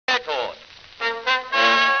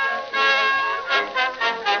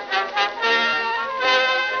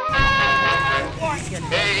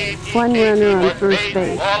One runner on first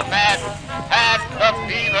base. Had the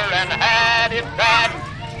fever and had it bad.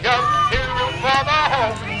 Just to root for the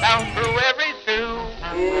home down through every Sioux.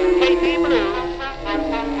 Katie Blue.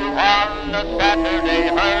 On a Saturday,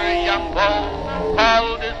 her young beau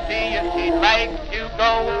called to see if she'd like to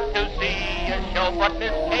go to see a show. But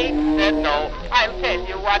Miss Kate said no. I'll tell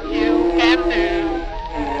you what you can do.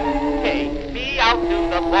 Take me out to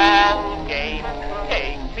the ball game.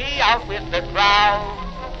 Take me out with the crowd.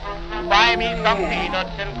 Buy me some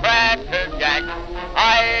peanuts and cracker jack.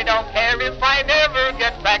 I don't care if I never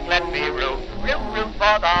get back. Let me root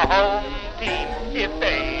for the home team. If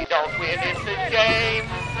they don't win, it's a shame.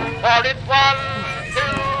 For it's 1, 2,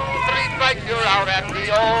 3 strikes, you're out at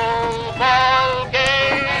the old ball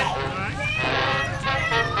game.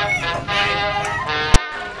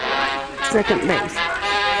 Second base.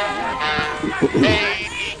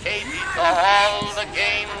 Katie saw all the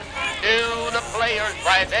games. Knew the players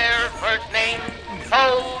by their first name.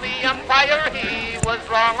 Told the umpire he was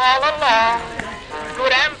wrong all along.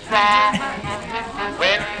 Good and strong.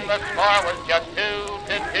 When the score was just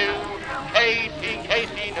 2-2,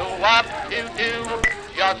 Casey knew what to do.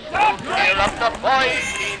 Just to cheer up the boys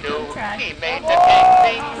he knew. He made the game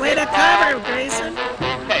sing. Way to cover, Grayson.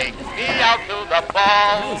 Take me out to the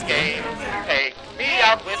ball game. Take me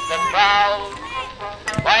out with the crowd.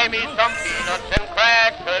 Buy me some peanuts and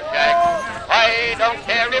cracker jack. I don't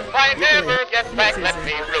care if I never get back. Let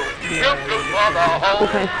me root for the whole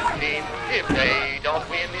team. If they don't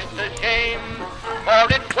win, it's a shame. For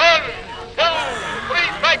it's 1, 2,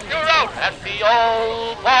 3 strikes, you're out at the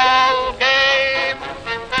old ball game.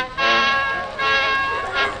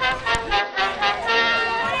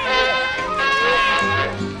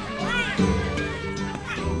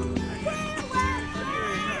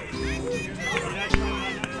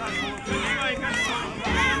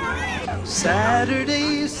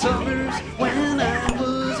 Saturday summers when I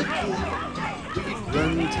was a kid, we'd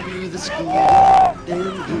run to the school,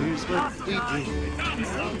 and here's what we did.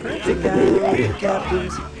 Pick out the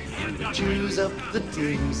captains, choose up the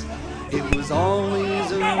teams. It was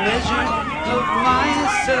always a measure of my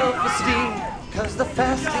self-esteem, 'cause the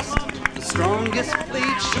fastest, the strongest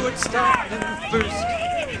played shortstop and first.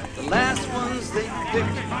 The last ones they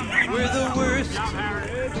picked were the worst.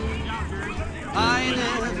 I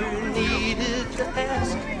never needed to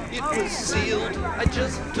ask, it was sealed. I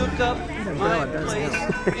just took up my place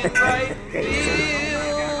in right field.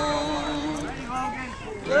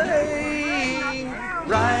 Playing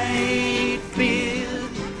right field,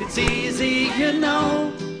 it's easy, you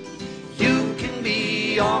know. You can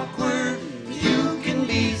be awkward, you can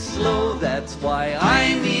be slow. That's why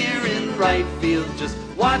I'm here in right field, just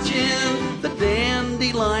watching the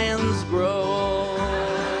dandelions grow.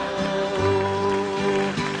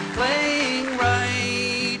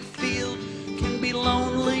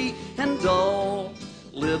 Dull.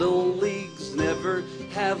 Little leagues never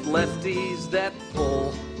have lefties that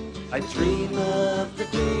pull. I dream of the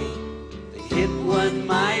day they hit one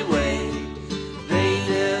my way. They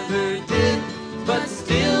never did, but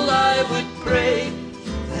still I would pray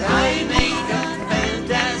that I make a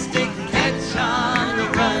fantastic catch on the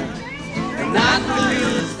run and not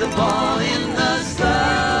lose the ball in the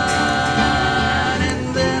sun.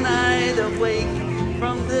 And then I'd awake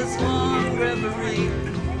from this long reverie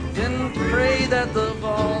and pray that the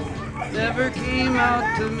ball never came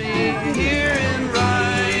out to me. Here in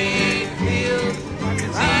right field,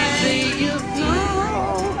 it's easy, you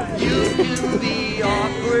know. You can be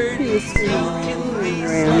awkward, you can be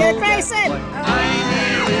slow. Here, Grayson! I'm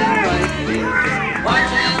here in right field,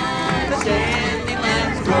 watching the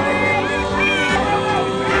dandelions grow.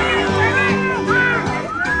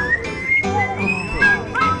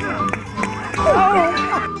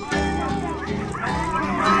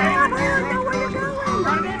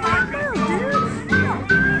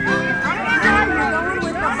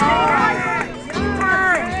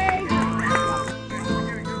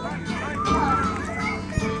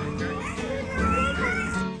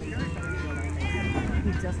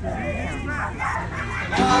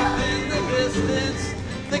 Off in the distance,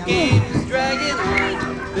 the game's dragging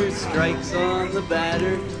on. There's strikes on the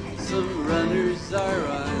batter, some runners are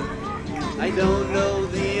on. I don't know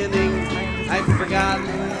the inning, I've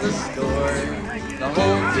forgotten the score. The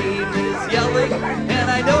whole team is yelling, and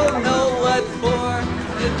I don't know what for.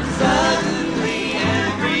 If suddenly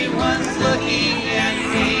everyone's looking at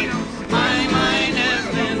me, my mind has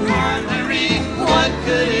been wandering, what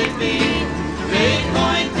could it be? They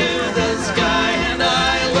point to the sky and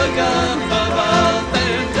I look up above.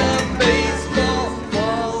 There's a baseball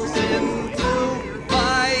falls into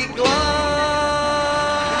my glove.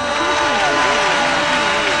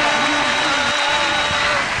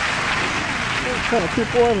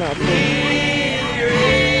 keep warm out there. You're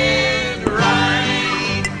in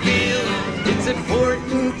right field. It's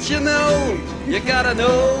important you know. You gotta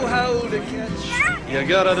know how to catch. You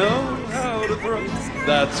gotta know how to throw.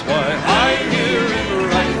 That's why I'm here in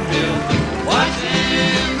right field,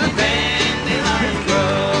 watching the dandelion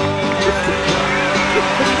grow.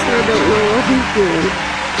 I don't know what he's doing.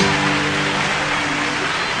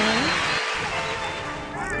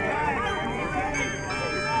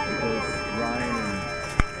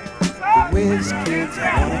 The Whiz Kids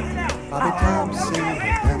have won it. Bobby Thompson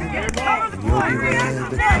have done it. And Yogi Red,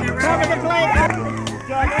 the comics are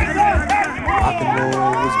rock and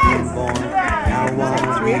roll was being born. Now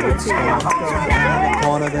one weird storm. So down the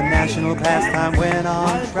corner, the national pastime went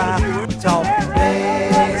on trial. We're talking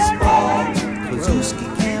baseball. Klazuski,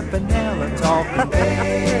 Campanella talking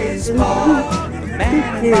baseball. The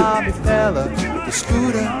man and Bobby Fella, the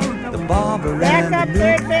Scooter, the Barber, and the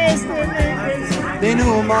Nuke. They knew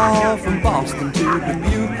them all from Boston to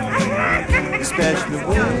Dubuque, especially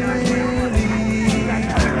Willie